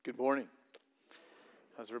Good morning.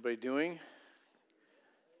 How's everybody doing?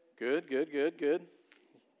 Good.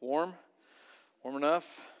 Warm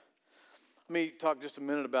enough? Let me talk just a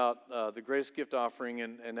minute about the greatest gift offering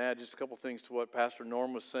and add just a couple things to what Pastor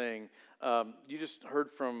Norm was saying. You just heard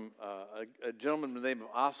from a gentleman by the name of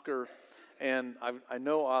Oscar, and I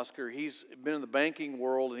know Oscar. He's been in the banking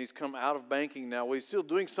world, and he's come out of banking now. Well, he's still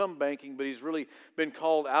doing some banking, but he's really been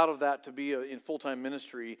called out of that to be in full-time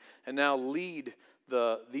ministry and now lead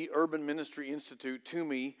the Urban Ministry Institute to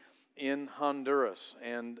me in Honduras.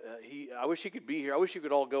 And I wish he could be here. I wish you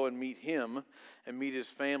could all go and meet him and meet his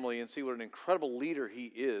family and see what an incredible leader he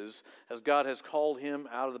is, as God has called him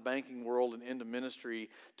out of the banking world and into ministry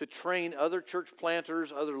to train other church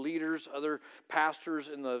planters, other leaders, other pastors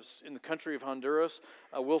in the country of Honduras.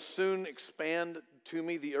 We'll soon expand to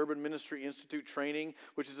me the Urban Ministry Institute training,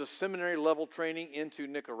 which is a seminary level training into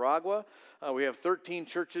Nicaragua. We have 13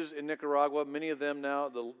 churches in Nicaragua. Many of them now,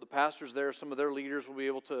 the pastors there, some of their leaders will be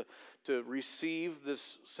able to receive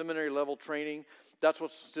this seminary level training. That's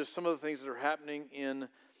what's just some of the things that are happening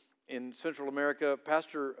in Central America.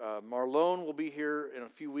 Pastor Marlon will be here in a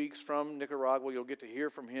few weeks from Nicaragua. You'll get to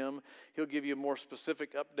hear from him. He'll give you a more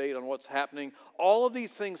specific update on what's happening. All of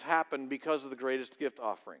these things happen because of the greatest gift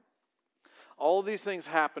offering. All of these things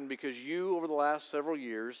happen because you, over the last several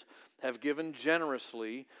years, have given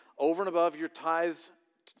generously over and above your tithes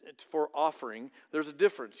for offering. There's a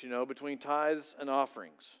difference, between tithes and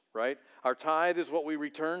offerings, right? Our tithe is what we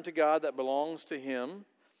return to God that belongs to Him.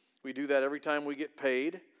 We do that every time we get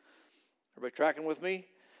paid. Everybody tracking with me?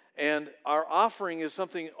 And our offering is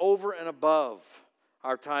something over and above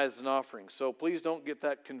our tithes and offerings. So please don't get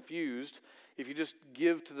that confused. If you just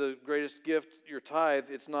give to the greatest gift, your tithe,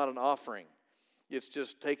 it's not an offering. It's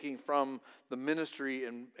just taking from the ministry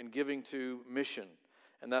and giving to mission.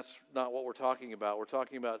 And that's not what we're talking about. We're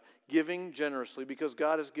talking about giving generously because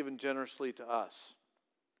God has given generously to us.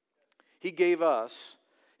 He gave us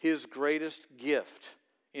His greatest gift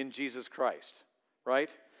in Jesus Christ, right?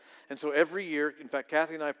 And so every year, in fact,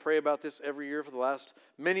 Kathy and I pray about this every year for the last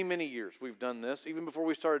many, many years. We've done this. Even before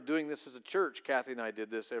we started doing this as a church, Kathy and I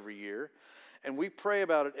did this every year. And we pray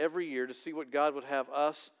about it every year to see what God would have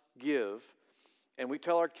us give. And we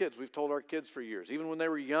tell our kids, we've told our kids for years, even when they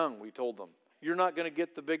were young, we told them, you're not going to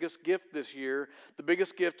get the biggest gift this year. The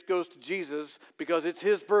biggest gift goes to Jesus because it's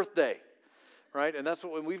His birthday, right? And that's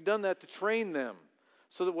when we've done that to train them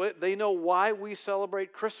so that they know why we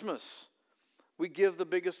celebrate Christmas. We give the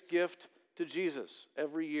biggest gift to Jesus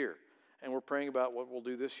every year, and we're praying about what we'll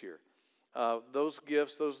do this year. Those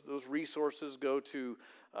gifts, those resources go to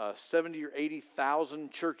 70 or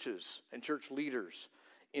 80,000 churches and church leaders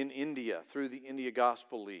in India through the India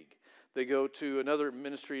Gospel League. They go to another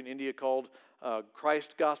ministry in India called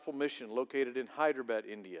Christ Gospel Mission, located in Hyderabad,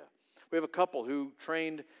 India. We have a couple who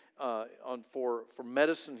trained for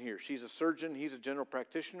medicine here. She's a surgeon. He's a general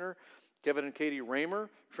practitioner. Kevin and Katie Raymer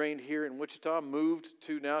trained here in Wichita, moved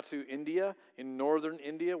now to India, in northern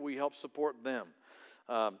India. We help support them.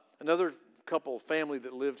 Another family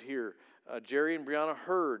that lived here, Jerry and Brianna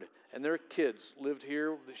Hurd and their kids lived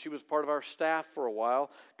here. She was part of our staff for a while.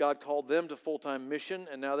 God called them to full-time mission,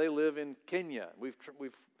 and now they live in Kenya. We've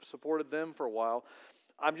supported them for a while.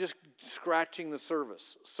 I'm just scratching the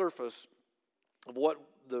surface of what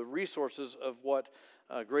the resources of what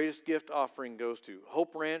Greatest Gift Offering goes to.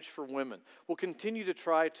 Hope Ranch for Women. We'll continue to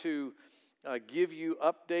try to give you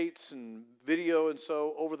updates and video and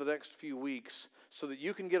so over the next few weeks so that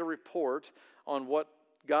you can get a report on what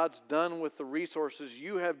God's done with the resources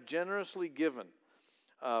you have generously given.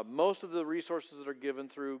 Most of the resources that are given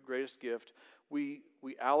through Greatest Gift, we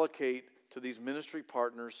allocate to these ministry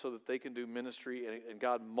partners so that they can do ministry, and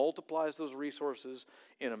God multiplies those resources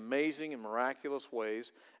in amazing and miraculous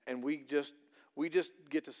ways, and we just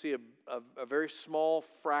get to see a very small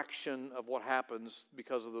fraction of what happens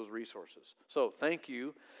because of those resources. So thank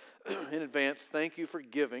you in advance. Thank you for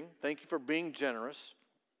giving. Thank you for being generous.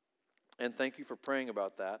 And thank you for praying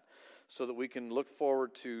about that so that we can look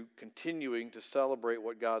forward to continuing to celebrate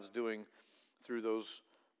what God's doing through those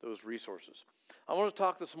resources. I want to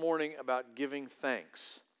talk this morning about giving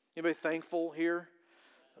thanks. Anybody thankful here?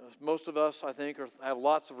 Most of us, I think, have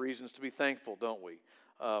lots of reasons to be thankful, don't we?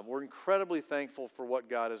 We're incredibly thankful for what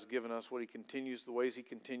God has given us, the ways He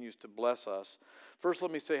continues to bless us. First,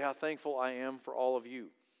 let me say how thankful I am for all of you.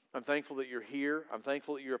 I'm thankful that you're here. I'm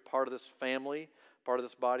thankful that you're a part of this family, part of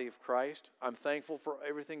this body of Christ. I'm thankful for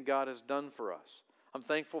everything God has done for us. I'm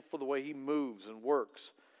thankful for the way He moves and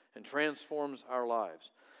works and transforms our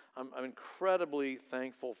lives. I'm incredibly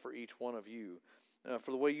thankful for each one of you.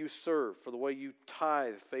 for the way you serve, for the way you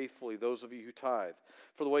tithe faithfully, those of you who tithe,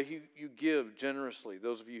 for the way you give generously,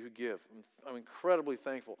 those of you who give. I'm incredibly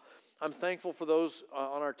thankful. I'm thankful for those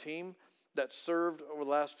on our team that served over the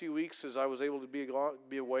last few weeks as I was able to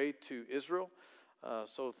be away to Israel.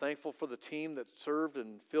 So thankful for the team that served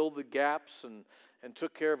and filled the gaps and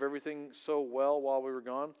took care of everything so well while we were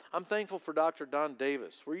gone. I'm thankful for Dr. Don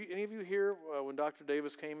Davis. Were any of you here when Dr.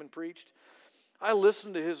 Davis came and preached? I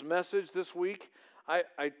listened to his message this week.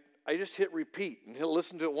 I just hit repeat and he'll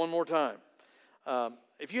listen to it one more time.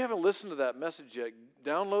 If you haven't listened to that message yet,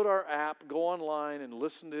 download our app, go online and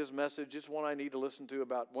listen to his message. It's one I need to listen to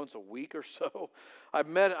about once a week or so.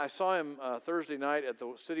 I saw him Thursday night at the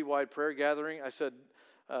citywide prayer gathering. I said,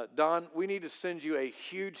 Don, we need to send you a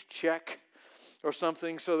huge check or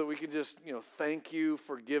something so that we can just, thank you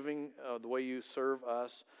for giving the way you serve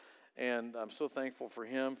us. And I'm so thankful for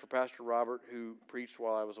him, for Pastor Robert, who preached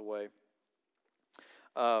while I was away.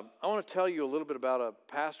 I want to tell you a little bit about a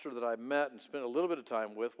pastor that I met and spent a little bit of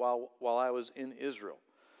time with while I was in Israel.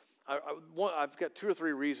 I've got 2 or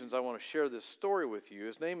 3 reasons I want to share this story with you.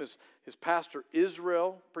 His name is Pastor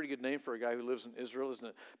Israel. Pretty good name for a guy who lives in Israel, isn't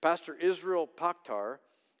it? Pastor Israel Pakhtar,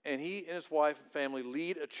 and he and his wife and family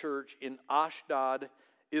lead a church in Ashdod,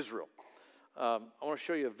 Israel. I want to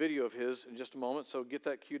show you a video of his in just a moment, so get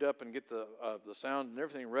that queued up and get the sound and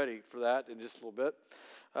everything ready for that in just a little bit.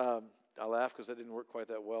 I laugh because that didn't work quite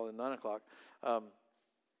that well in 9 o'clock.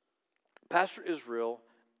 Pastor Israel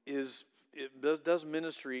does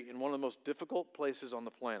ministry in one of the most difficult places on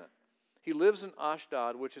the planet. He lives in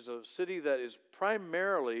Ashdod, which is a city that is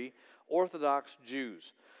primarily Orthodox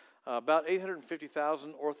Jews. About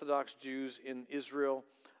 850,000 Orthodox Jews in Israel.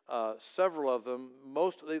 Several of them,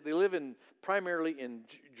 they live primarily in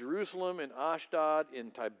Jerusalem, in Ashdod,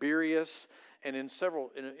 in Tiberias, and in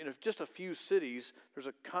just a few cities. There's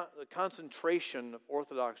a concentration of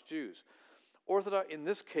Orthodox Jews. In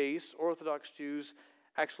this case, Orthodox Jews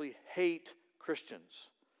actually hate Christians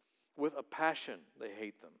with a passion. They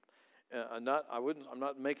hate them. I'm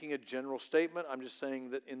not making a general statement. I'm just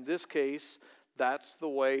saying that in this case, that's the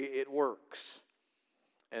way it works.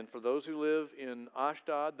 And for those who live in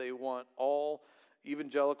Ashdod, they want all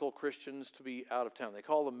evangelical Christians to be out of town. They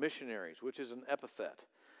call them missionaries, which is an epithet.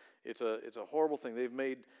 It's a horrible thing. They've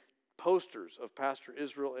made posters of Pastor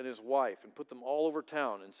Israel and his wife and put them all over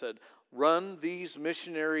town and said, "Run these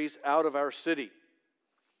missionaries out of our city.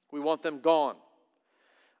 We want them gone.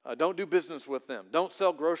 Don't do business with them. Don't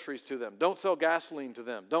sell groceries to them. Don't sell gasoline to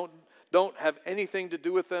them. Don't have anything to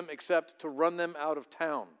do with them except to run them out of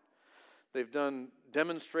town." They've done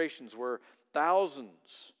demonstrations where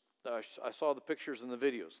thousands, I saw the pictures and the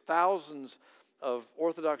videos, thousands of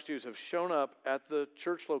Orthodox Jews have shown up at the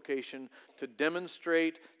church location to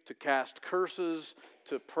demonstrate, to cast curses,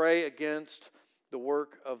 to pray against the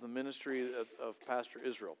work of the ministry of Pastor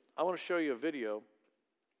Israel. I want to show you a video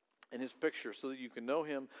and his picture so that you can know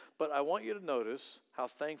him, but I want you to notice how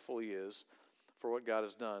thankful he is for what God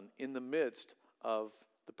has done in the midst of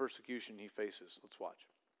the persecution he faces. Let's watch.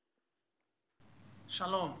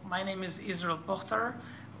 Shalom, my name is Israel Pakhtar.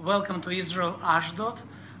 Welcome to Israel Ashdod.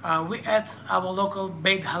 We're at our local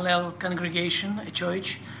Beit Hallel congregation, a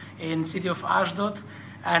church in city of Ashdod,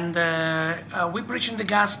 and we're preaching the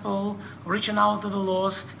gospel, reaching out to the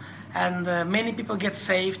lost, and many people get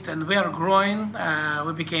saved, and we are growing.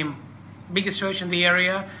 We became biggest church in the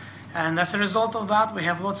area, and as a result of that, we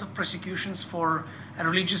have lots of persecutions for a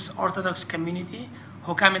religious Orthodox community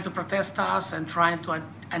who come in to protest us and trying to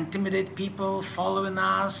intimidate people, following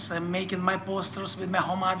us, and making my posters with my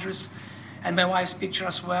home address and my wife's picture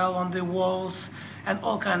as well on the walls, and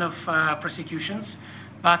all kind of persecutions.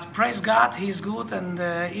 But praise God, He's good, and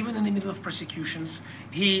even in the middle of persecutions,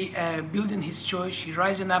 He building His church, He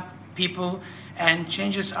rising up people, and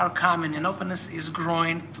changes are coming, and openness is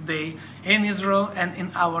growing today in Israel and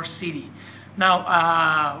in our city.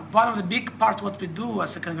 Now, one of the big part what we do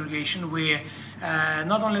as a congregation, we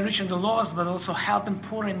not only reaching the lost, but also helping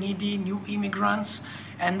poor and needy, new immigrants,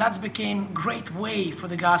 and that's became great way for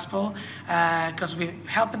the gospel, because we're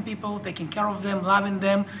helping people, taking care of them, loving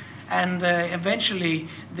them, and eventually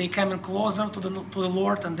they coming closer to the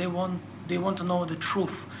Lord, and they want to know the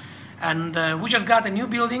truth. And we just got a new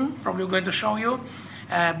building, probably going to show you,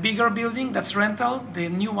 a bigger building that's rental. The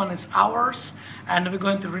new one is ours, and we're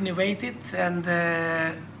going to renovate it, and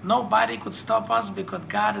nobody could stop us because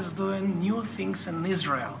God is doing new things in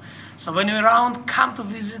Israel. So when you're around, come to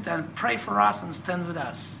visit and pray for us and stand with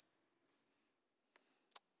us.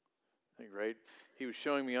 Great. He was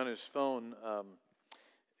showing me on his phone.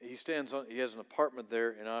 He has an apartment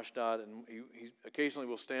there in Ashdod, and he occasionally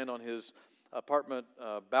will stand on his apartment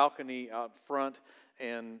balcony out front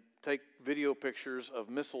and take video pictures of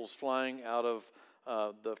missiles flying out of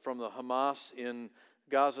from the Hamas in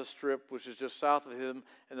Gaza Strip, which is just south of him,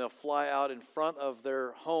 and they'll fly out in front of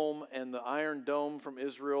their home, and the Iron Dome from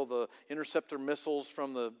Israel, the interceptor missiles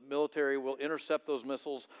from the military will intercept those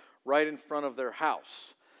missiles right in front of their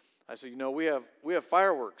house. I said, we have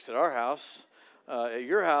fireworks at our house. At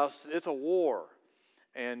your house, it's a war.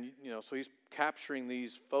 And, so he's capturing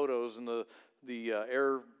these photos, and the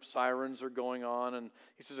air sirens are going on. And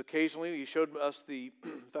he says occasionally, he showed us in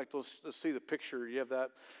fact, let's see the picture. You have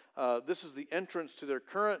that. This is the entrance to their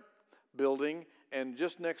current building, and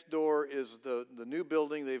just next door is the new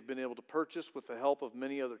building they've been able to purchase with the help of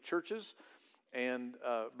many other churches. And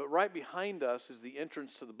but right behind us is the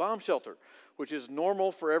entrance to the bomb shelter, which is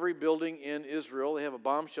normal for every building in Israel. They have a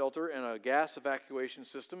bomb shelter and a gas evacuation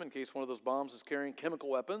system in case one of those bombs is carrying chemical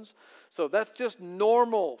weapons. So that's just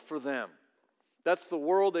normal for them. That's the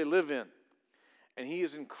world they live in. And he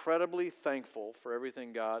is incredibly thankful for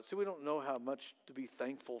everything God. See, we don't know how much to be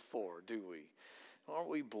thankful for, do we? Aren't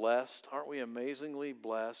we blessed? Aren't we amazingly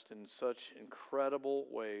blessed in such incredible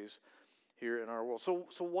ways here in our world? So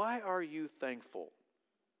why are you thankful?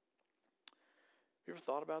 You ever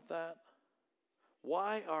thought about that?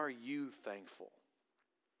 Why are you thankful?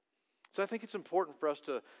 So I think it's important for us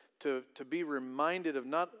to be reminded of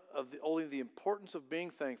not of only the importance of being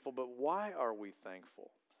thankful, but why are we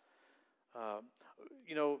thankful?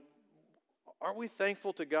 Aren't we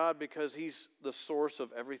thankful to God because He's the source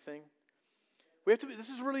of everything? We have to. This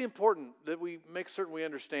is really important that we make certain we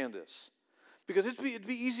understand this, because it'd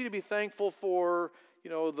be easy to be thankful for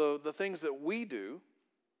the things that we do,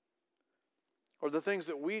 or the things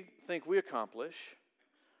that we think we accomplish.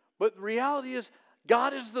 But the reality is,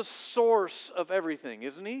 God is the source of everything,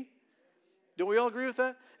 isn't He? Don't we all agree with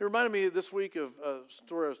that? It reminded me this week of a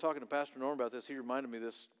story. I was talking to Pastor Norm about this. He reminded me of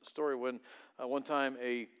this story when one time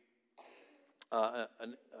a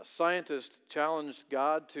scientist challenged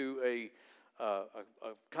God to a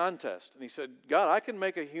contest. And he said, God, I can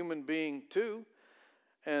make a human being too.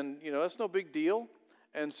 And, that's no big deal.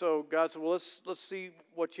 And so God said, well, let's see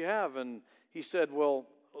what you have. And he said, well,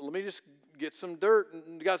 let me just get some dirt.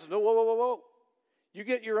 And God said, no, whoa. You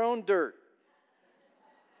get your own dirt.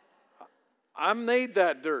 I made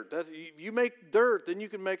that dirt. You make dirt, then you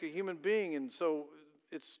can make a human being. And so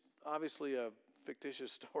it's obviously a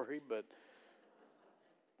fictitious story, but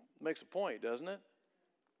it makes a point, doesn't it?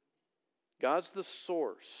 God's the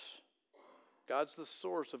source. God's the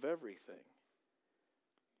source of everything.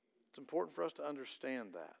 It's important for us to understand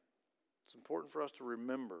that. It's important for us to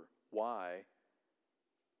remember why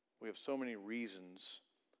we have so many reasons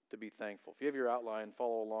to be thankful. If you have your outline,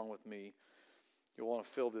 follow along with me. You'll want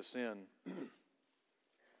to fill this in. I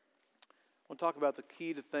want to talk about the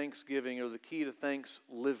key to Thanksgiving, or the key to thanks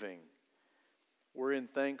living. We're in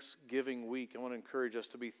Thanksgiving week. I want to encourage us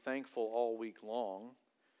to be thankful all week long.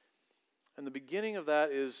 And the beginning of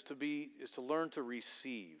that is to learn to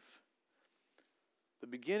receive. The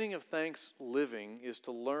beginning of thanks living is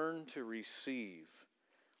to learn to receive.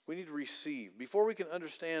 We need to receive. Before we can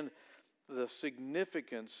understand the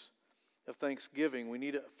significance of Thanksgiving, we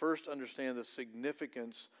need to first understand the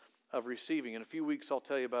significance of receiving. In a few weeks, I'll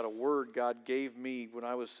tell you about a word God gave me when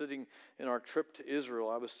I was sitting in our trip to Israel.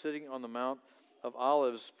 I was sitting on the Mount of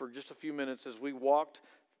Olives for just a few minutes as we walked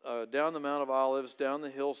down the Mount of Olives, down the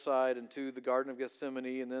hillside into the Garden of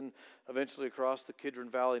Gethsemane, and then eventually across the Kidron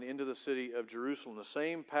Valley and into the city of Jerusalem. The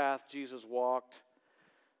same path Jesus walked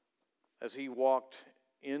as He walked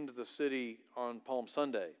into the city on Palm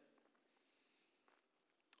Sunday.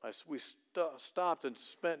 We stopped and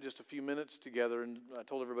spent just a few minutes together, and I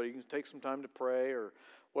told everybody, you can take some time to pray or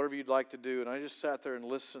whatever you'd like to do. And I just sat there and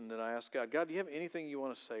listened, and I asked God, do you have anything you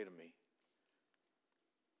want to say to me?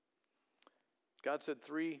 God said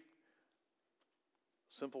 3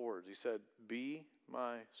 simple words. He said, be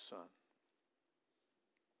my son.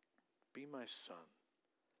 Be my son.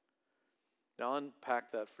 Now, I'll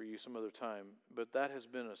unpack that for you some other time, but that has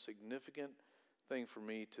been a significant thing for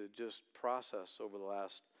me to just process over the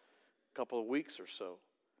last couple of weeks or so.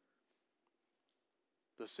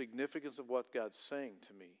 The significance of what God's saying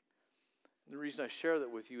to me. And the reason I share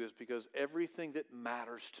that with you is because everything that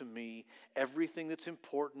matters to me, everything that's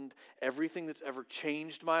important, everything that's ever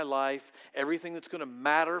changed my life, everything that's going to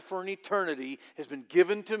matter for an eternity has been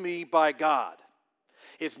given to me by God.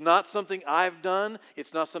 It's not something I've done.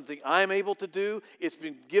 It's not something I'm able to do. It's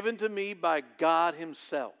been given to me by God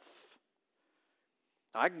Himself.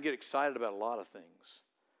 I can get excited about a lot of things,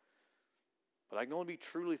 but I can only be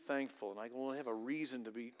truly thankful, and I can only have a reason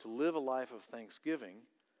to live a life of thanksgiving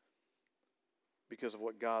because of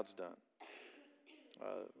what God's done.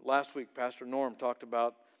 Last week, Pastor Norm talked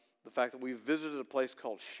about the fact that we visited a place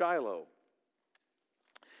called Shiloh.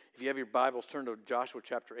 If you have your Bibles, turn to Joshua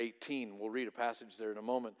chapter 18. We'll read a passage there in a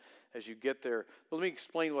moment as you get there. But let me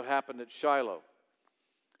explain what happened at Shiloh.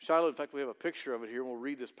 Shiloh, in fact, we have a picture of it here, and we'll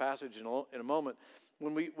read this passage in a moment.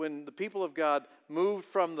 When the people of God moved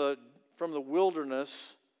from the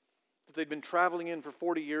wilderness that they'd been traveling in for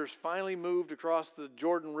 40 years, finally moved across the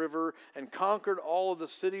Jordan River and conquered all of the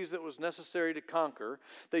cities that was necessary to conquer,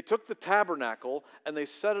 they took the tabernacle and they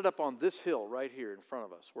set it up on this hill right here in front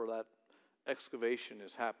of us, where that excavation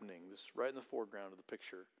is happening. This is right in the foreground of the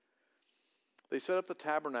picture. They set up the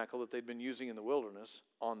tabernacle that they'd been using in the wilderness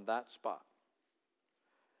on that spot.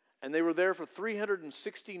 And they were there for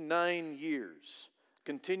 369 years,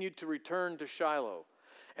 continued to return to Shiloh.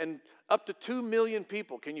 And up to 2 million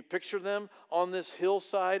people, can you picture them on this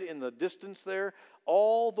hillside in the distance there?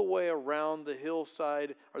 All the way around the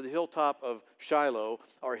hillside, or the hilltop of Shiloh,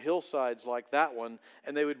 are hillsides like that one,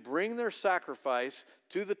 and they would bring their sacrifice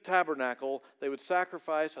to the tabernacle. They would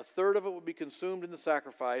sacrifice, a third of it would be consumed in the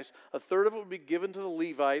sacrifice, a third of it would be given to the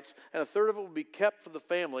Levites, and a third of it would be kept for the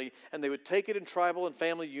family, and they would take it in tribal and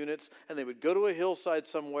family units, and they would go to a hillside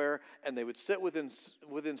somewhere, and they would sit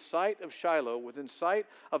within sight of Shiloh, within sight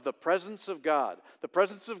of the presence of God. The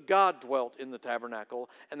presence of God dwelt in the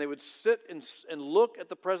tabernacle, and they would sit and look at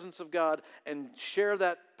the presence of God and share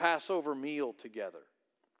that Passover meal together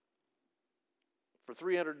for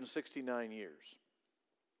 369 years.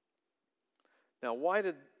 Now, why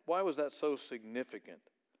was that so significant?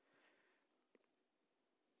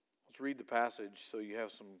 Let's read the passage so you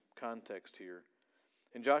have some context here.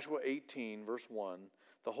 In Joshua 18, verse 1,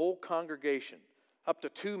 the whole congregation, up to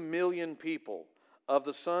 2 million people of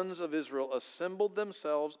the sons of Israel, assembled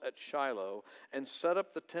themselves at Shiloh and set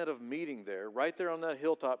up the tent of meeting there, right there on that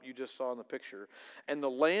hilltop you just saw in the picture. And the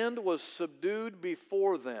land was subdued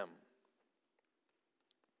before them.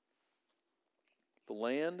 The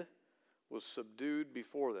land was subdued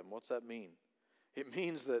before them. What's that mean? It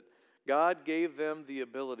means that God gave them the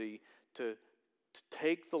ability to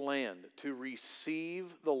take the land, to receive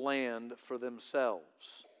the land for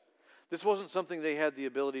themselves. This wasn't something they had the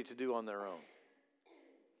ability to do on their own.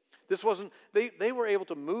 This wasn't, they were able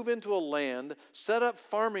to move into a land, set up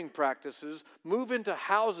farming practices, move into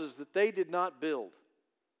houses that they did not build.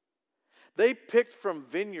 They picked from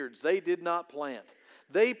vineyards they did not plant.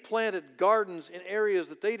 They planted gardens in areas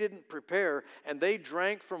that they didn't prepare, and they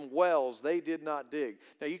drank from wells they did not dig.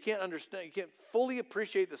 Now, you can't fully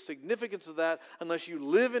appreciate the significance of that unless you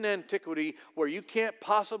live in antiquity, where you can't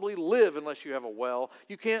possibly live unless you have a well.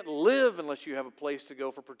 You can't live unless you have a place to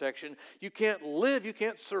go for protection. You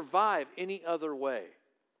can't survive any other way.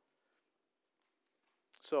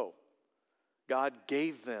 So, God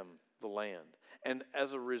gave them the land. And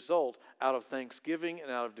as a result, out of thanksgiving and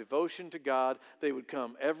out of devotion to God, they would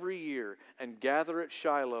come every year and gather at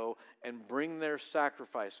Shiloh and bring their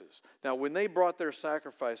sacrifices. Now, when they brought their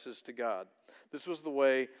sacrifices to God, this was the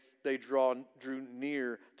way they drew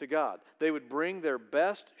near to God. They would bring their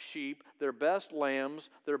best sheep, their best lambs,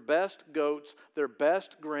 their best goats, their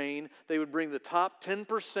best grain. They would bring the top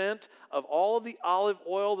 10% of all of the olive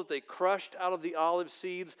oil that they crushed out of the olive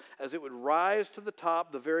seeds as it would rise to the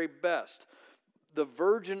top, the very best. The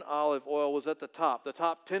virgin olive oil was at the top. The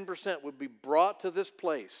top 10% would be brought to this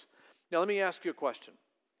place. Now, let me ask you a question.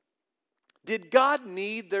 Did God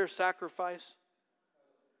need their sacrifice?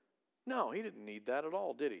 No, He didn't need that at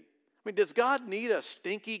all, did He? I mean, does God need a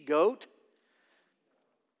stinky goat?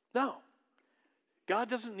 No. God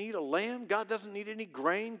doesn't need a lamb. God doesn't need any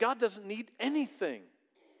grain. God doesn't need anything.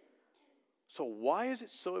 So why is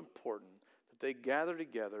it so important that they gather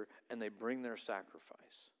together and they bring their sacrifice?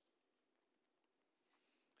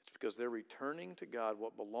 Because they're returning to God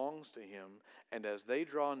what belongs to Him, and as they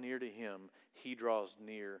draw near to Him, He draws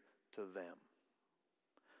near to them.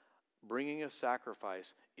 Bringing a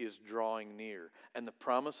sacrifice is drawing near. And the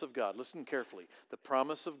promise of God, listen carefully, the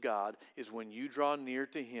promise of God is when you draw near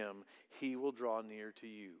to Him, He will draw near to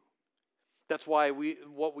you. That's why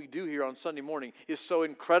what we do here on Sunday morning is so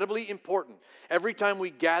incredibly important. Every time we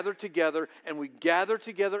gather together, and we gather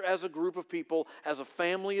together as a group of people, as a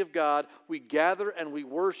family of God, we gather and we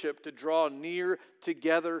worship to draw near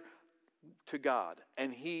together to God.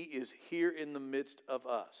 And He is here in the midst of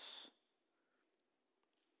us.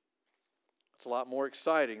 It's a lot more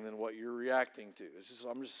exciting than what you're reacting to.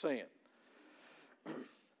 I'm just saying.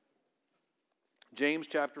 James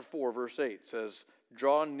chapter 4, verse 8 says,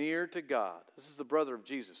 draw near to God. This is the brother of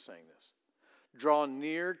Jesus saying this. Draw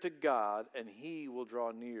near to God, and He will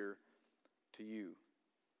draw near to you.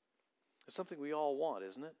 It's something we all want,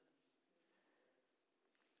 isn't it?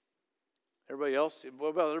 Everybody else? What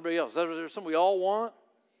about everybody else? Is there something we all want?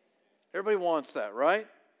 Everybody wants that, right?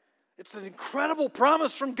 It's an incredible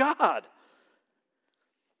promise from God.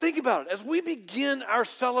 Think about it. As we begin our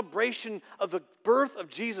celebration of the birth of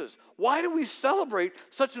Jesus, why do we celebrate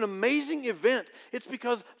such an amazing event? It's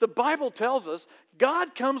because the Bible tells us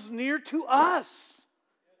God comes near to us.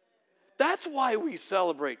 That's why we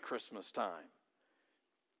celebrate Christmas time.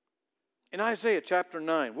 In Isaiah chapter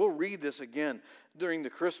 9, we'll read this again during the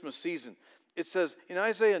Christmas season. It says, in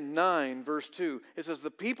Isaiah 9, verse 2, it says,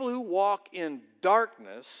 the people who walk in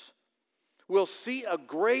darkness will see a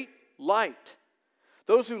great light.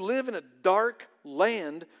 Those who live in a dark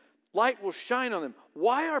land, light will shine on them.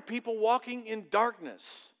 Why are people walking in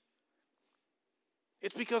darkness?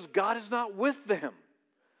 It's because God is not with them.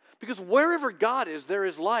 Because wherever God is, there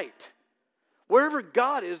is light. Wherever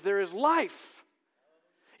God is, there is life.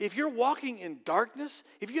 If you're walking in darkness,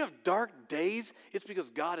 if you have dark days, it's because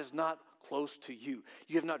God is not close to you.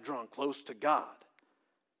 You have not drawn close to God.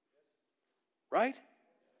 Right?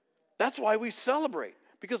 That's why we celebrate.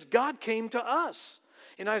 Because God came to us.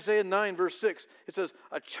 In Isaiah 9, verse 6, it says,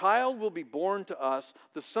 a child will be born to us.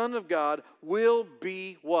 The Son of God will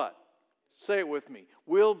be what? Say it with me.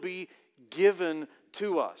 Will be given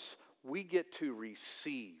to us. We get to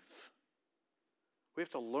receive. We have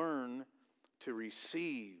to learn to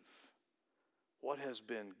receive what has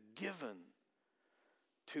been given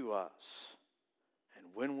to us. And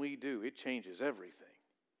when we do, it changes everything.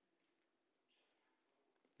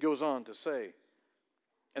 Goes on to say,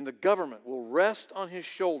 and the government will rest on his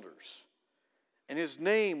shoulders, and his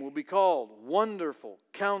name will be called Wonderful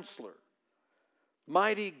Counselor,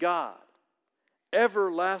 Mighty God,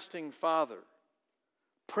 Everlasting Father,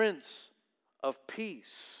 Prince of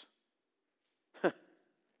Peace. Isn't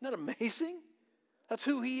that amazing? That's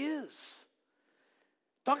who he is.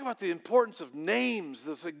 Talk about the importance of names,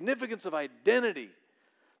 the significance of identity.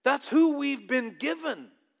 That's who we've been given.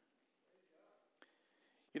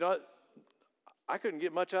 You know, I couldn't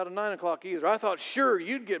get much out of 9 o'clock either. I thought, sure,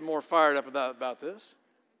 you'd get more fired up about this.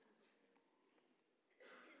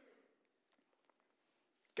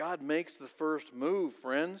 God makes the first move,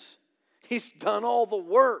 friends. He's done all the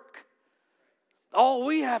work. All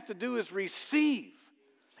we have to do is receive.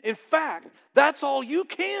 In fact, that's all you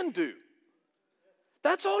can do.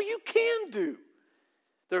 That's all you can do.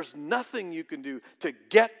 There's nothing you can do to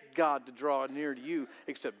get God to draw near to you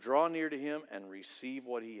except draw near to him and receive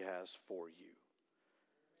what he has for you.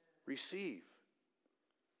 Receive.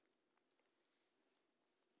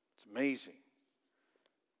 It's amazing.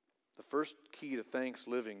 The first key to thanks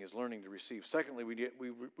living is learning to receive. Secondly,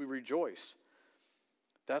 we rejoice.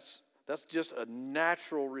 That's just a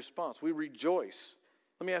natural response. We rejoice.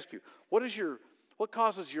 Let me ask you, what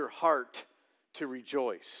causes your heart to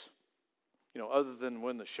rejoice? You know, other than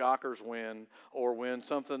when the Shockers win, or when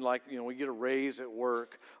something like, we get a raise at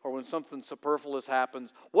work, or when something superfluous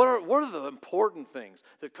happens. What are the important things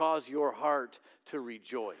that cause your heart to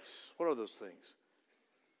rejoice? What are those things?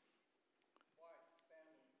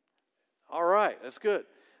 All right, that's good.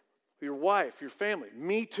 Your wife, your family.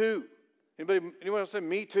 Me too. Anyone else say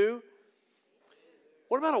me too?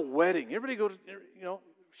 What about a wedding? Everybody go to,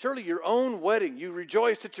 surely your own wedding. You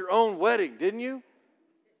rejoiced at your own wedding, didn't you?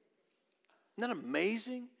 Isn't that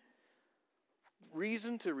amazing?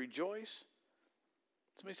 Reason to rejoice.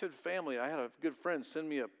 Somebody said family. I had a good friend send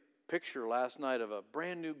me a picture last night of a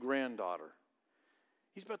brand new granddaughter.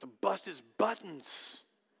 He's about to bust his buttons.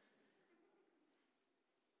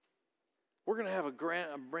 We're going to have a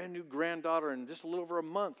brand new granddaughter in just a little over a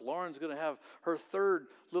month. Lauren's going to have her third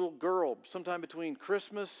little girl sometime between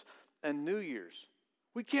Christmas and New Year's.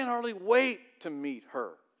 We can't hardly wait to meet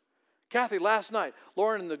her. Kathy, last night,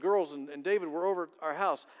 Lauren and the girls and David were over at our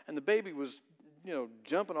house, and the baby was,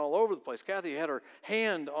 jumping all over the place. Kathy had her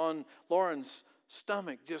hand on Lauren's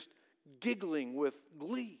stomach, just giggling with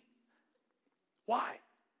glee. Why?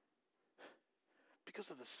 Because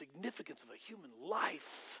of the significance of a human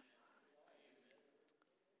life.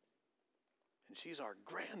 And she's our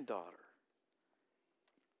granddaughter.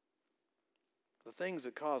 The things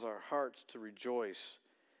that cause our hearts to rejoice.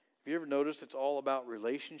 Have you ever noticed it's all about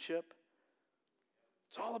relationship?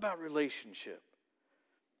 It's all about relationship.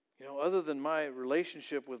 Other than my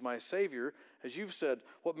relationship with my Savior, as you've said,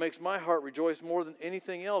 what makes my heart rejoice more than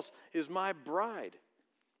anything else is my bride.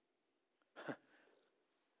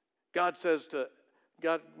 God says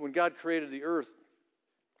when God created the earth,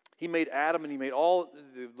 he made Adam and he made all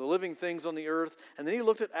the living things on the earth. And then he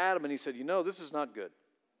looked at Adam and he said, this is not good.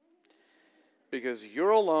 Because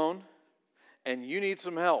you're alone and you need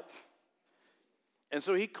some help. And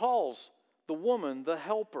so he calls the woman the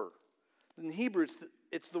helper. In Hebrew,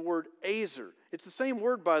 it's the word azer. It's the same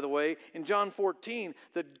word, by the way, in John 14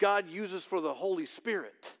 that God uses for the Holy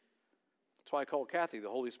Spirit. That's why I call Kathy the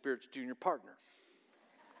Holy Spirit's junior partner.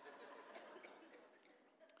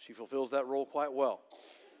 She fulfills that role quite well.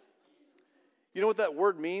 You know what that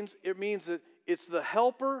word means? It means that it's the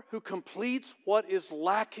helper who completes what is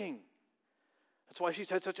lacking. That's why she's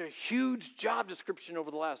had such a huge job description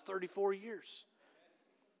over the last 34 years.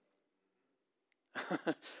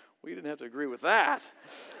 We didn't have to agree with that.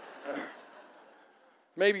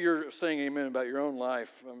 Maybe you're saying amen about your own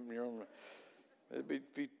life. It'd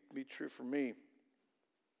be true for me.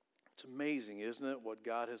 It's amazing, isn't it, what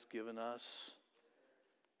God has given us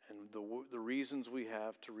and the reasons we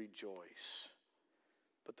have to rejoice.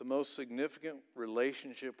 But the most significant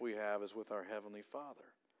relationship we have is with our Heavenly Father.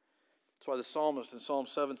 That's why the psalmist in Psalm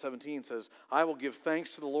 7:17 says, I will give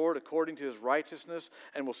thanks to the Lord according to his righteousness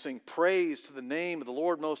and will sing praise to the name of the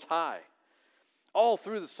Lord Most High. All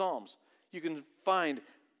through the Psalms, you can find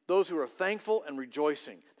those who are thankful and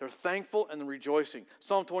rejoicing. They're thankful and rejoicing.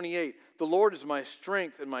 Psalm 28, the Lord is my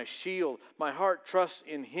strength and my shield. My heart trusts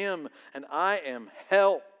in him, and I am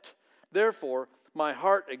helped. Therefore, my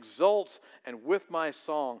heart exults, and with my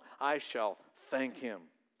song I shall thank him.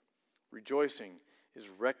 Rejoicing is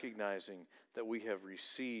recognizing that we have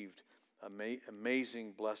received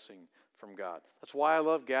amazing blessing from God. That's why I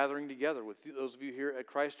love gathering together with those of you here at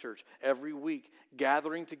Christ Church every week,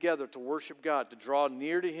 gathering together to worship God, to draw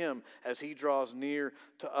near to him as he draws near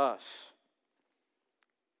to us.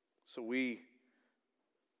 So we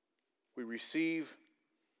receive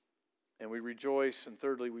and we rejoice, and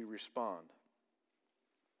thirdly, we respond.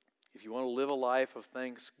 If you want to live a life of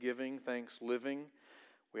thanksgiving, thanks living,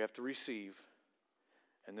 we have to receive.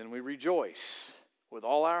 And then we rejoice with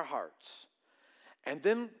all our hearts. And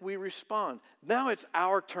then we respond. Now it's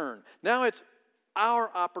our turn. Now it's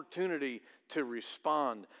our opportunity to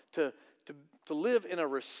respond, to live in a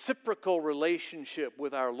reciprocal relationship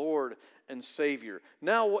with our Lord and Savior.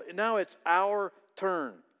 Now it's our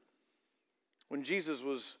turn. When Jesus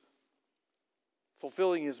was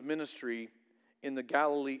fulfilling his ministry in the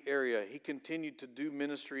Galilee area, he continued to do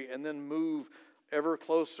ministry and then move ever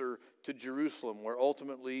closer to Jerusalem, where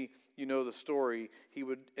ultimately, you know the story, he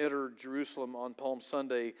would enter Jerusalem on Palm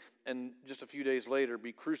Sunday and just a few days later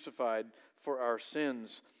be crucified for our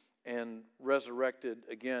sins and resurrected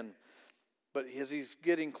again. But as he's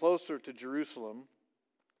getting closer to Jerusalem,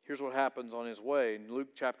 here's what happens on his way. In Luke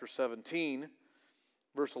chapter 17,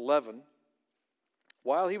 verse 11,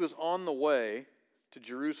 while he was on the way to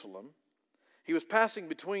Jerusalem, he was passing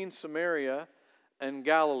between Samaria and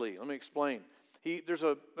Galilee. Let me explain. There's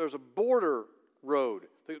a border road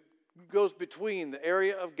that goes between the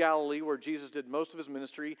area of Galilee, where Jesus did most of his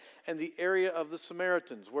ministry, and the area of the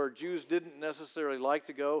Samaritans, where Jews didn't necessarily like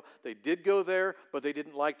to go. They did go there, but they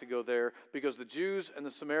didn't like to go there because the Jews and the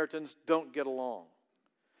Samaritans don't get along.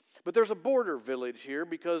 But there's a border village here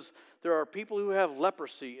because there are people who have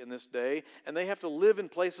leprosy in this day, and they have to live in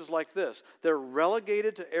places like this. They're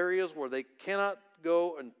relegated to areas where they cannot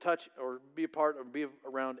go and touch or be a part or be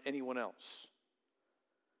around anyone else.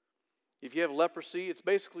 If you have leprosy, it's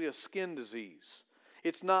basically a skin disease.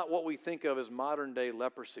 It's not what we think of as modern day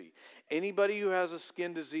leprosy. Anybody who has a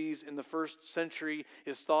skin disease in the first century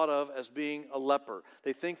is thought of as being a leper.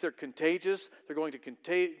 They think they're contagious. They're going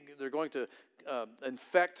to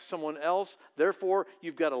infect someone else. Therefore,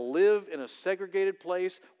 you've got to live in a segregated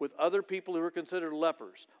place with other people who are considered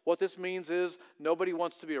lepers. What this means is nobody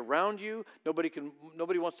wants to be around you.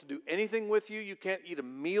 Nobody wants to do anything with you. You can't eat a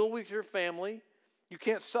meal with your family. You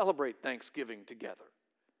can't celebrate Thanksgiving together.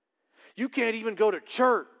 You can't even go to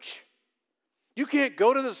church. You can't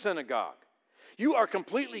go to the synagogue. You are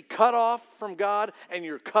completely cut off from God, and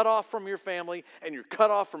you're cut off from your family, and you're cut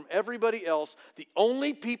off from everybody else. The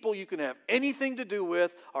only people you can have anything to do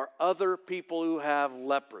with are other people who have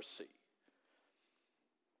leprosy.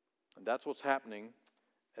 And that's what's happening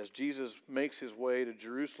as Jesus makes his way to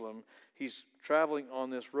Jerusalem. He's traveling on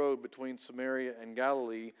this road between Samaria and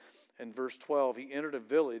Galilee. In verse 12, he entered a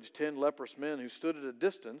village. 10 leprous men who stood at a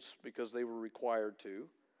distance, because they were required to,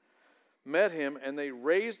 met him, and they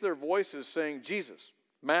raised their voices, saying, Jesus,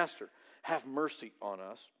 Master, have mercy on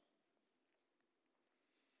us.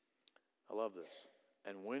 I love this.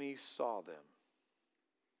 And when he saw them,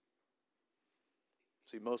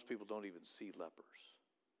 see, most people don't even see lepers.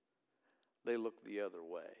 They look the other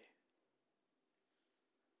way.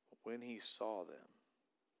 But when he saw them,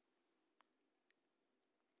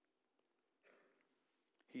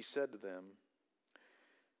 he said to them,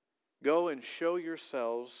 Go and show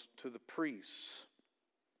yourselves to the priests,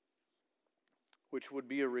 which would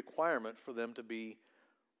be a requirement for them to be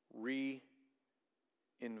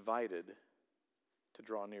invited to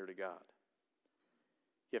draw near to God.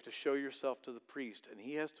 You have to show yourself to the priest, and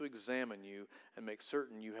he has to examine you and make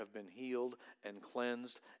certain you have been healed and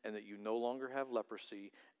cleansed and that you no longer have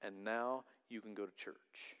leprosy, and now you can go to church.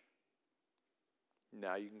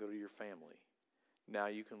 Now you can go to your family. Now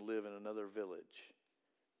you can live in another village.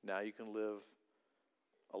 Now you can live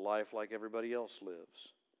a life like everybody else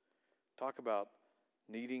lives. Talk about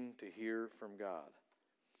needing to hear from God.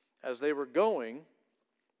 As they were going,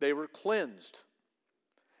 they were cleansed.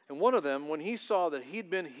 And one of them, when he saw that he'd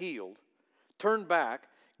been healed, turned back,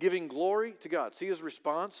 giving glory to God. See his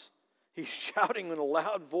response? He's shouting in a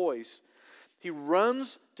loud voice. He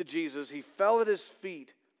runs to Jesus. He fell at his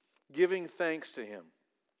feet, giving thanks to him.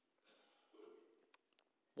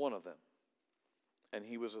 One of them. And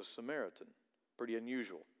he was a Samaritan. Pretty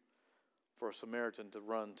unusual for a Samaritan to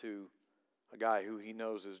run to a guy who he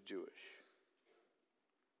knows is Jewish.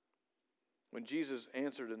 When Jesus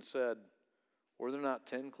answered and said, were there not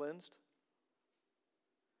 10 cleansed?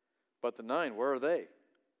 But the 9, where are they?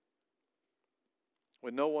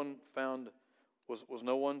 When no one found, was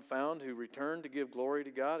no one found who returned to give glory to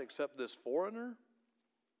God except this foreigner?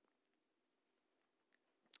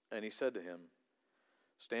 And he said to him,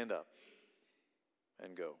 stand up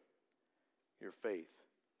and go. Your faith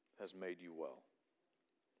has made you well.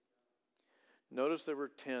 Notice there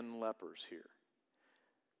were 10 lepers here.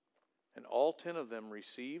 And all 10 of them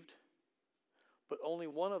received, but only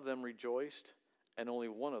one of them rejoiced, and only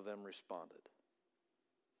one of them responded.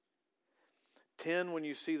 10, when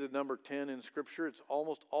you see the number 10 in Scripture, it's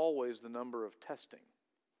almost always the number of testing.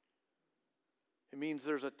 It means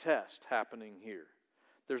there's a test happening here.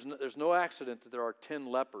 There's no accident that there are 10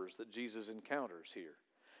 lepers that Jesus encounters here.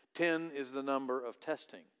 10 is the number of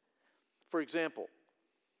testing. For example,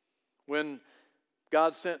 when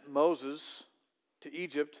God sent Moses to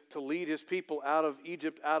Egypt to lead his people out of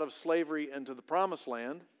Egypt, out of slavery, and to the promised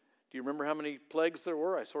land. Do you remember how many plagues there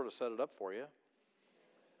were? I sort of set it up for you.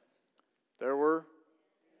 There were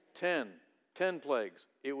 10 plagues.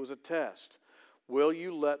 It was a test. Will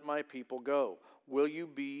you let my people go? Will you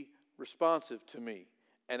be responsive to me?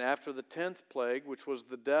 And after the 10th plague, which was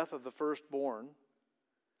the death of the firstborn,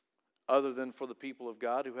 other than for the people of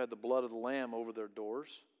God who had the blood of the Lamb over their doors,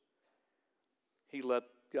 he let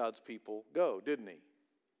God's people go, didn't he?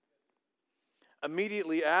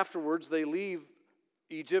 Immediately afterwards, they leave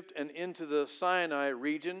Egypt and into the Sinai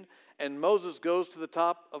region, and Moses goes to the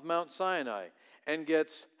top of Mount Sinai and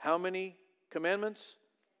gets how many commandments?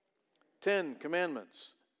 10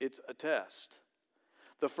 commandments. It's a test.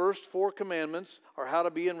 The first 4 commandments are how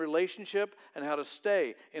to be in relationship and how to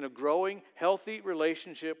stay in a growing, healthy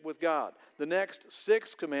relationship with God. The next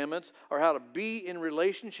 6 commandments are how to be in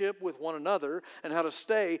relationship with one another and how to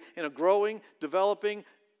stay in a growing, developing,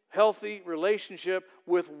 healthy relationship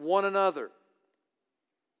with one another.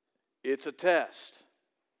 It's a test.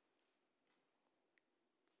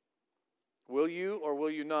 Will you or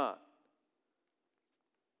will you not?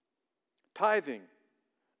 Tithing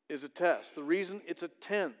is a test. The reason it's a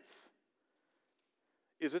 10th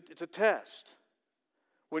is it's a test.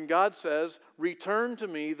 When God says, return to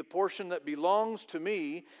me the portion that belongs to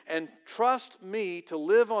me and trust me to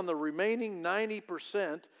live on the remaining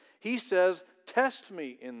 90%, he says, test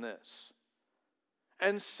me in this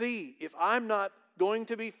and see if I'm not going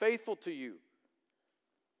to be faithful to you.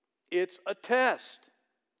 It's a test.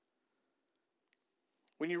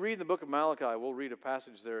 When you read the book of Malachi, we'll read a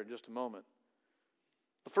passage there in just a moment.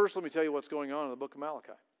 But first, let me tell you what's going on in the book of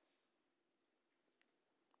Malachi.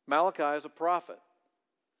 Malachi is a prophet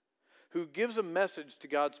who gives a message to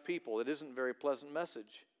God's people that isn't a very pleasant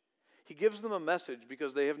message. He gives them a message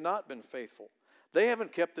because they have not been faithful. They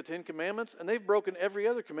haven't kept the 10 commandments, and they've broken every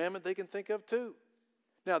other commandment they can think of too.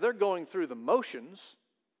 Now, they're going through the motions,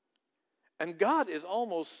 and God is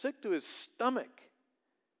almost sick to his stomach.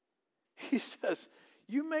 He says,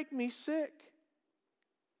 you make me sick.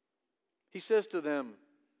 He says to them,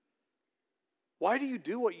 why do you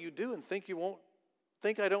do what you do and think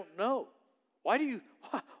I don't know? What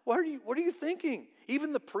are you thinking?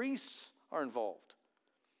 Even the priests are involved.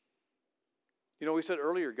 You know, we said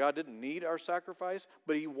earlier, God didn't need our sacrifice,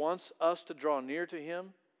 but he wants us to draw near to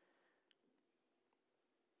him.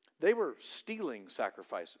 They were stealing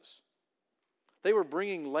sacrifices. They were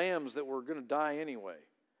bringing lambs that were going to die anyway.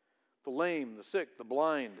 The lame, the sick, the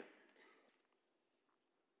blind.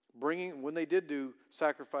 When they did do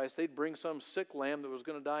sacrifice, they'd bring some sick lamb that was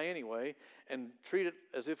going to die anyway and treat it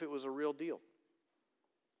as if it was a real deal.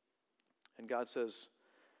 And God says,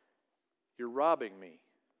 you're robbing me.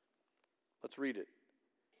 Let's read it.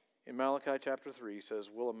 In Malachi chapter 3, he says,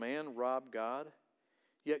 will a man rob God?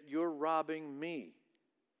 Yet you're robbing me.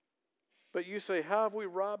 But you say, how have we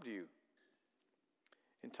robbed you?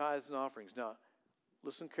 In tithes and offerings. Now,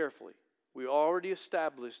 listen carefully. We already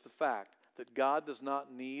established the fact that God does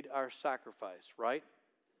not need our sacrifice, right?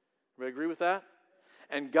 Everybody agree with that?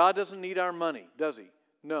 And God doesn't need our money, does He?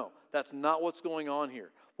 No, that's not what's going on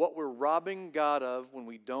here. What we're robbing God of when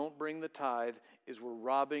we don't bring the tithe is we're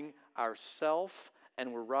robbing ourselves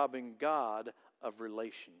and we're robbing God of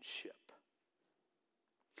relationship.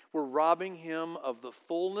 We're robbing Him of the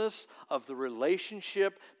fullness of the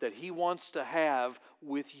relationship that He wants to have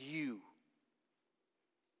with you.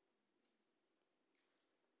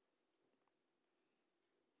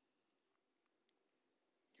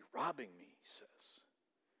 You're robbing me, He says.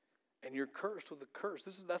 And you're cursed with a curse.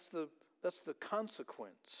 That's the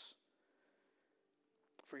consequence.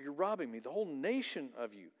 For you're robbing me, the whole nation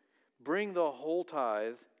of you. Bring the whole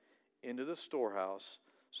tithe into the storehouse,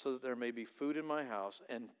 so that there may be food in my house,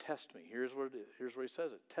 and test me. Here's what it is. Here's where He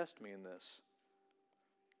says it. Test me in this.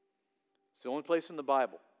 It's the only place in the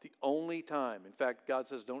Bible. The only time. In fact, God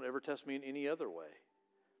says, don't ever test me in any other way.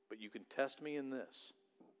 But you can test me in this.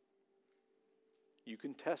 You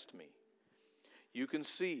can test me. You can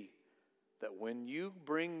see that when you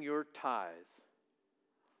bring your tithe,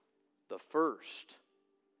 the first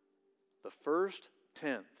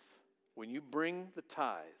tenth, when you bring the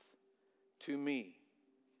tithe to me,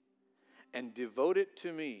 and devote it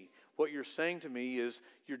to me, what you're saying to me is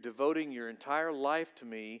you're devoting your entire life to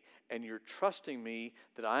me, and you're trusting me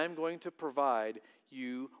that I am going to provide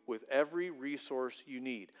you with every resource you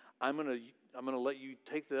need. I'm going to let you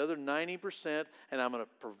take the other 90%, and I'm going to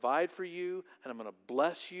provide for you, and I'm going to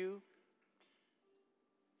bless you.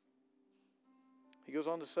 He goes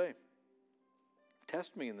on to say,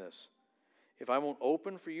 test me in this. If I won't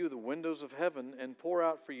open for you the windows of heaven and pour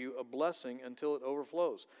out for you a blessing until it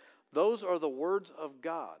overflows. Those are the words of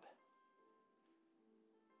God.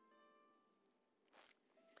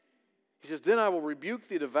 He says, then I will rebuke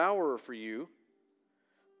the devourer for you,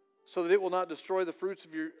 so that it will not destroy the fruits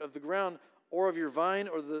of the ground, or of your vine,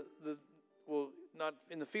 or will not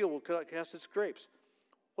in the field will cast its grapes.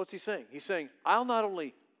 What's he saying? He's saying, I'll not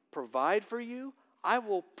only provide for you, I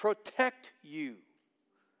will protect you.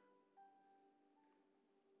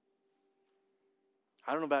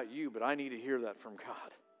 I don't know about you, but I need to hear that from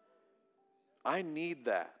God. I need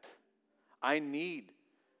that. I need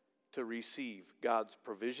to receive God's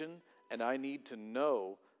provision, and I need to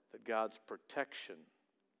know that God's protection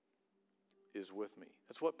is with me.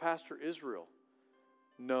 That's what Pastor Israel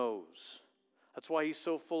knows. That's why he's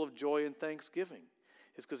so full of joy and thanksgiving.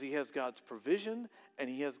 It's because he has God's provision and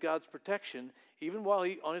he has God's protection, even while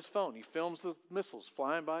on his phone, he films the missiles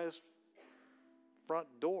flying by his front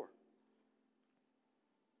door.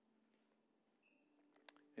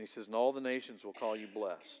 And he says, and all the nations will call you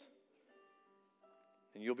blessed.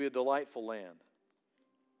 And you'll be a delightful land,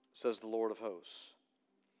 says the Lord of hosts.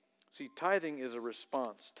 See, tithing is a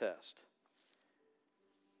response test.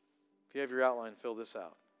 If you have your outline, fill this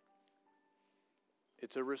out.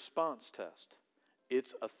 It's a response test.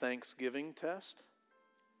 It's a thanksgiving test.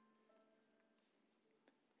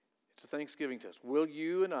 It's a thanksgiving test. Will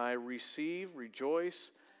you and I receive, rejoice,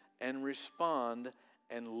 and respond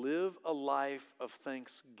and live a life of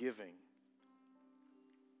thanksgiving,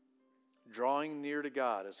 drawing near to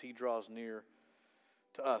God as He draws near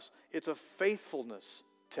to us? It's a faithfulness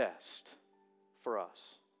test for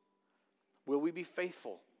us. Will we be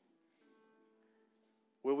faithful?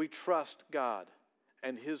 Will we trust God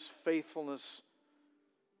and His faithfulness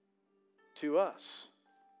to us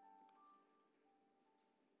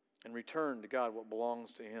and return to God what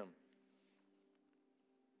belongs to Him?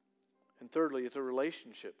 And thirdly, it's a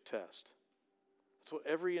relationship test. That's what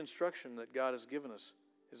every instruction that God has given us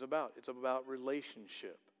is about. It's about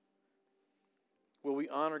relationship. Will we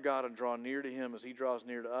honor God and draw near to Him as He draws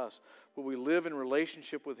near to us? Will we live in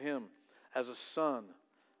relationship with Him as a son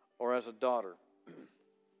or as a daughter?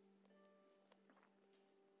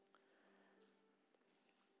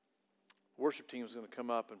 The worship team is going to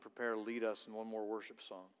come up and prepare to lead us in one more worship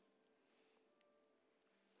song.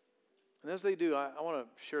 And as they do, I want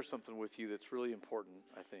to share something with you that's really important,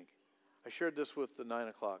 I think. I shared this with the 9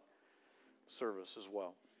 o'clock service as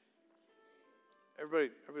well.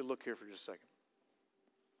 Everybody look here for just a second.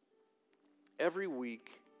 Every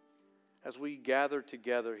week, as we gather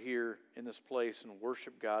together here in this place and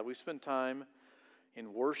worship God, we spend time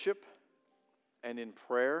in worship and in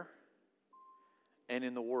prayer and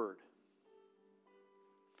in the Word.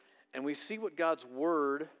 And we see what God's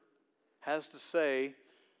Word has to say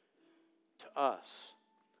to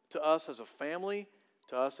us as a family,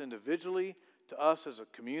 to us individually, to us as a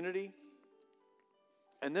community.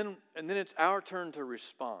 And then it's our turn to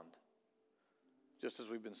respond. just as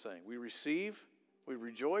we've been saying. We receive, we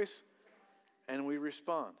rejoice, and we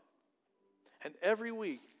respond. And every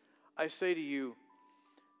week, I say to you,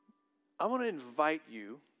 I want to invite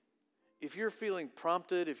you, if you're feeling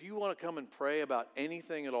prompted, if you want to come and pray about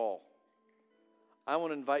anything at all, I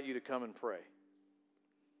want to invite you to come and pray.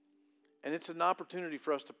 And it's an opportunity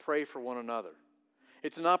for us to pray for one another.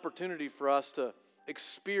 It's an opportunity for us to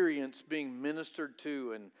experience being ministered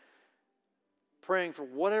to and praying for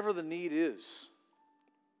whatever the need is.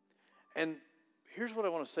 And here's what I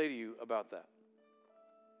want to say to you about that.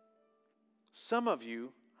 Some of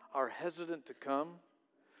you are hesitant to come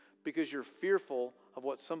because you're fearful of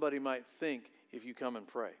what somebody might think if you come and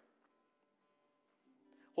pray.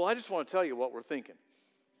 Well, I just want to tell you what we're thinking.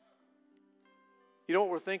 You know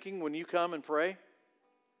what we're thinking when you come and pray?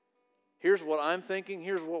 Here's what I'm thinking.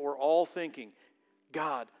 Here's what we're all thinking.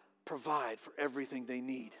 God, provide for everything they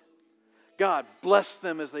need. God, bless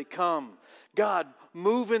them as they come. God,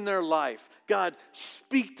 move in their life. God,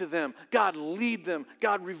 speak to them. God, lead them.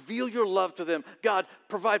 God, reveal your love to them. God,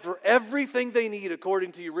 provide for everything they need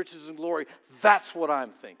according to your riches and glory. That's what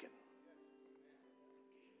I'm thinking.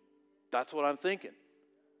 That's what I'm thinking.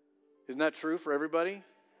 Isn't that true for everybody?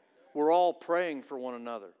 We're all praying for one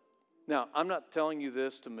another. Now, I'm not telling you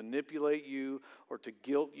this to manipulate you or to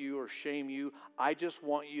guilt you or shame you. I just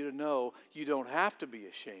want you to know you don't have to be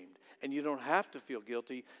ashamed and you don't have to feel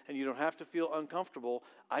guilty and you don't have to feel uncomfortable.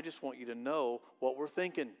 I just want you to know what we're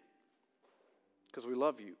thinking because we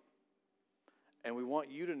love you. And we want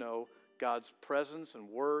you to know God's presence and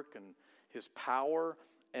work and His power,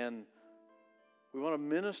 and we want to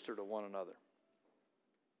minister to one another.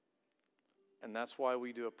 And that's why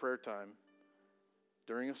we do a prayer time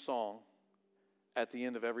during a song at the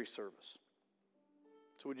end of every service.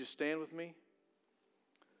 So would you stand with me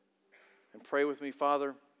and pray with me?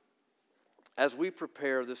 Father, as we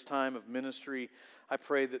prepare this time of ministry, I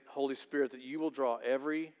pray that, Holy Spirit, that you will draw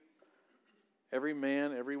every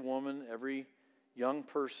man, every woman, every young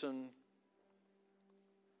person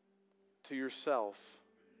to yourself.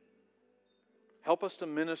 Help us to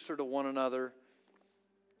minister to one another,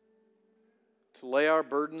 to lay our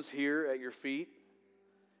burdens here at your feet,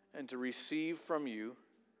 and to receive from you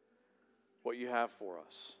what you have for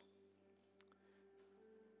us.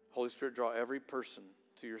 Holy Spirit, draw every person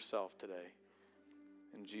to yourself today.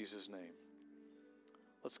 In Jesus' name.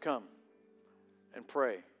 Let's come and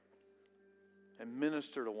pray and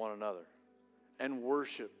minister to one another and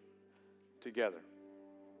worship together.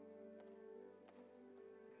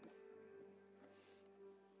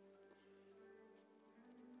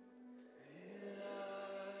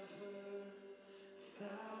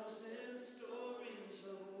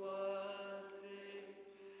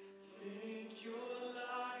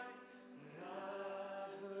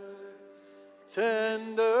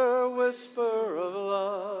 Tender whisper of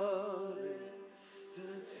love, the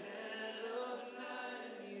dead of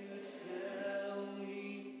night, and you tell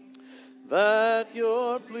me that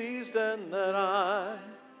you're pleased and that I'm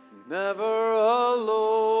never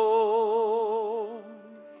alone.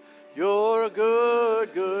 You're a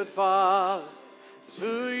good, good Father. It's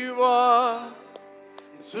who you are.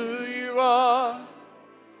 It's who you are.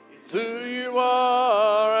 It's who you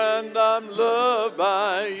are, and I'm loved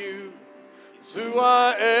by you. It's who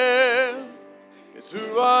I am, it's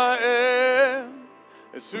who I am,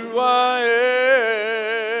 it's who I am.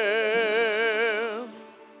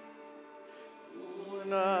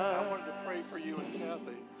 I wanted to pray for you and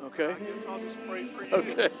Kathy. Okay. I guess I'll just pray for you.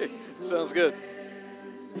 Okay, sounds good.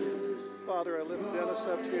 Father, I lift Dennis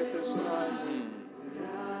up to you at this time.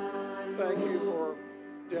 Thank you for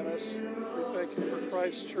Dennis. We thank you for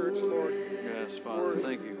Christ Church, Lord. Yes, Father,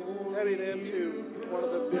 thank you. Heading into one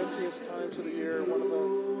of the busiest times of the year, one of the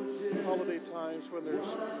holiday times when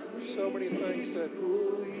there's so many things that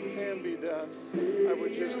can be done. I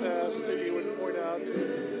would just ask that you would point out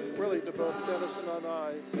to both Dennis and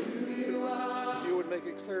I, you would make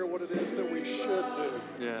it clear what it is that we should do.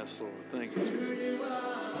 Yes, Lord, thank you, Jesus.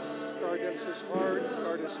 Guard against his heart,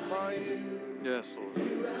 guard his mind. Yes, Lord.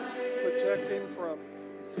 Protect him from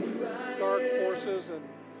dark forces and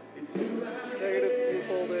negative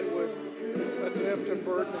people that would attempt to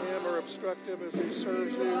burden him or obstruct him as he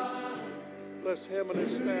serves you. Bless him and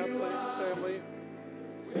his family.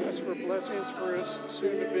 Ask for blessings for his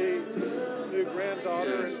soon-to-be new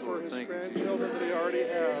granddaughter, yes, and for Lord. his Thank grandchildren that he already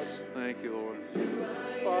has. Thank you, Lord.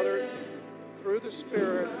 Father, through the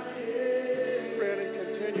Spirit, granting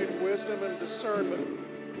continued wisdom and discernment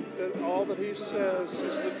that all that he says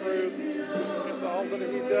is the truth and all that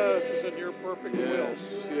he does is in your perfect will.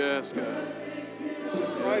 Yes, God. It's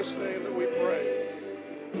in Christ's name that we pray.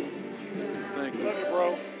 Thank you. Love you,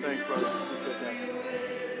 bro. Thanks, brother. Appreciate that.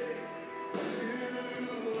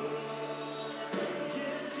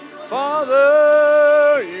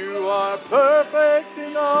 Father, you are perfect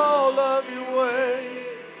in all of your ways.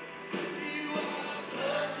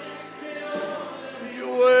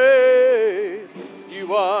 Your ways.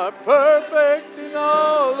 You are perfect in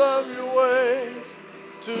all of your ways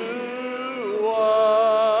to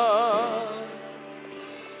us.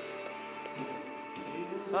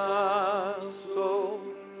 I'm so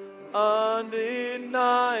undeniable,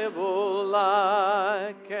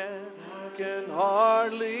 I can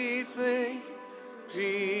hardly think.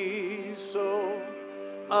 Peace so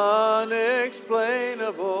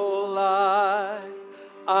unexplainable, I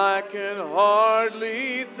can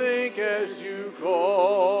hardly think as you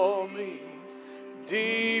call me.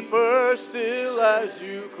 Deeper still as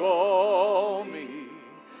you call me.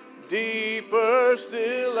 Deeper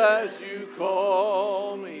still as you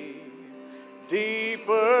call me.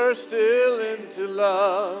 Deeper still into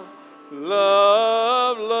love,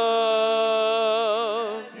 love,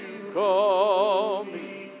 love. You call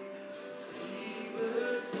me.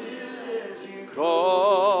 Deeper still as you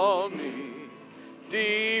call me.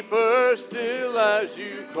 Deeper still as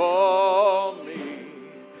you call me.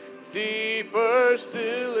 Deeper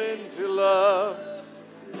still into love,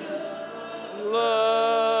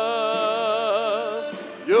 love.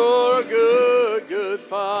 You're a good, good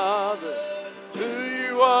Father. It's who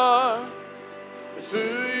you are. It's who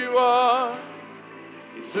you are.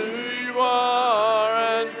 It's who you are.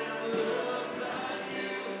 And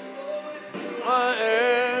I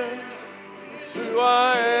am. It's who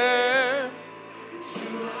I am.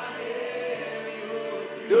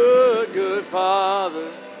 Good, good Father.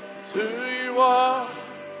 It's who you are.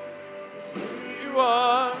 It's who you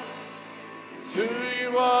are. It's who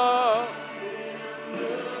you are.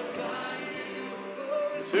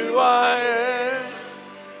 It's who I am.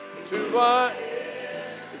 It's who I am.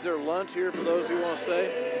 Is there lunch here for those who want to stay?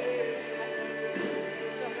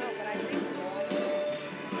 Don't know, but I think so.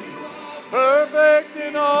 Perfect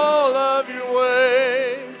in all of your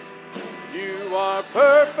ways. You are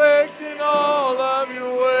perfect in all of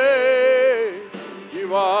your ways.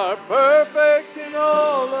 You are perfect in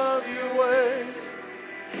all of your ways.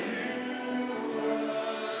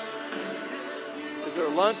 Is there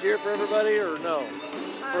lunch here for everybody or no?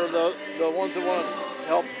 For the ones that want to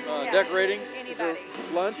help Yeah, decorating? Is there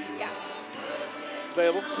anybody. lunch Yeah.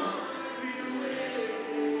 available?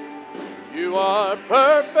 You are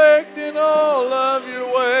perfect in all of your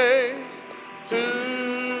ways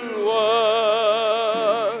to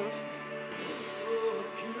us.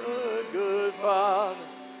 Good, good Father.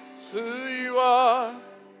 It's who you are.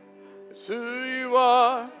 It's who you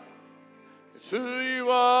are. It's who you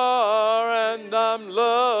are, and I'm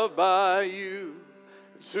loved by you.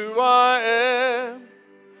 It's who I am.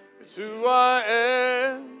 It's who I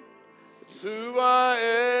am. It's who I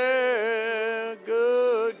am.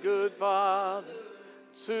 Good, good Father.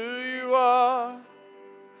 It's who you are.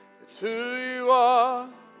 It's who you are.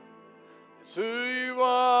 It's who you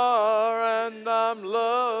are, and I'm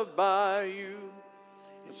loved by you.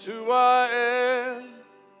 It's who I am.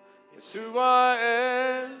 It's who I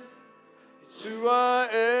am. It's who I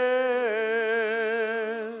am.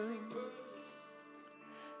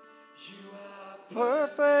 You are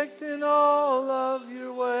perfect in all of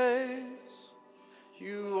your ways.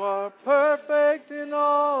 You are perfect in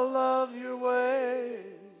all of your ways.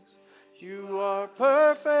 You are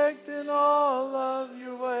perfect in all of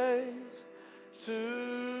your ways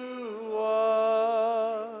to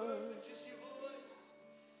us.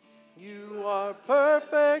 You are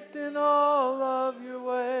perfect in all of your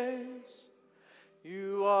ways.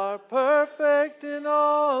 You are perfect in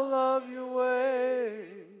all of your ways.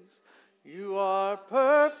 You are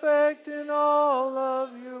perfect in all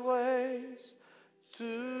of your ways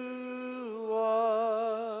to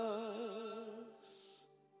us.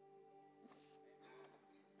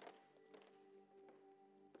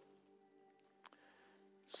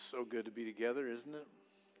 So good to be together, isn't it?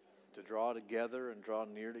 To draw together and draw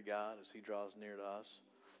near to God as He draws near to us.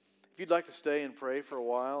 If you'd like to stay and pray for a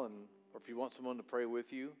while, or if you want someone to pray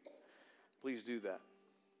with you, please do that.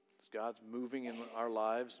 God's moving in our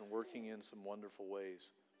lives and working in some wonderful ways.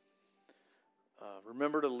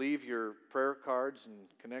 Remember to leave your prayer cards and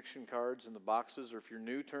connection cards in the boxes, or if you're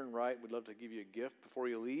new, turn right. We'd love to give you a gift before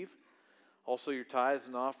you leave. Also, your tithes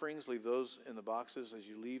and offerings, leave those in the boxes as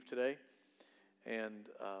you leave today. And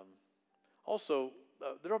also,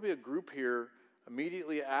 there will be a group here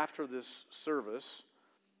immediately after this service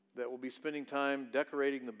that will be spending time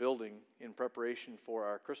decorating the building in preparation for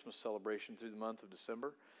our Christmas celebration through the month of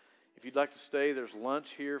December. If you'd like to stay, there's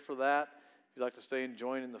lunch here for that. If you'd like to stay and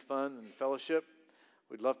join in the fun and fellowship,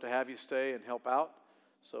 we'd love to have you stay and help out.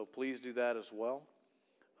 So please do that as well.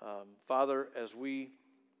 Father, as we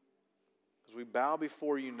bow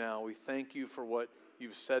before you now, we thank you for what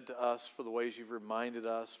you've said to us, for the ways you've reminded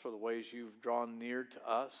us, for the ways you've drawn near to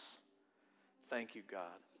us. Thank you, God.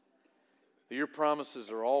 That your promises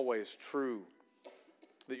are always true,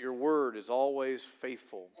 that your word is always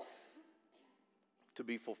faithful to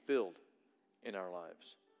be fulfilled in our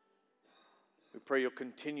lives. We pray you'll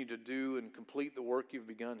continue to do and complete the work you've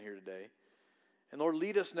begun here today. And Lord,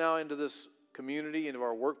 lead us now into this community, into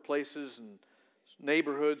our workplaces and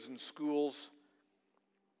neighborhoods and schools,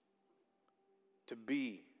 to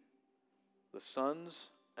be the sons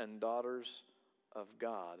and daughters of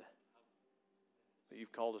God that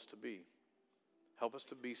you've called us to be. Help us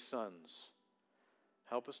to be sons.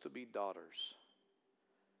 Help us to be daughters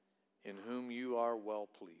in whom you are well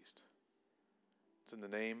pleased. It's in the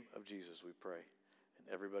name of Jesus we pray.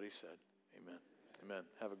 And everybody said, amen. Amen.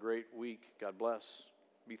 Have a great week. God bless.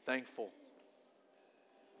 Be thankful.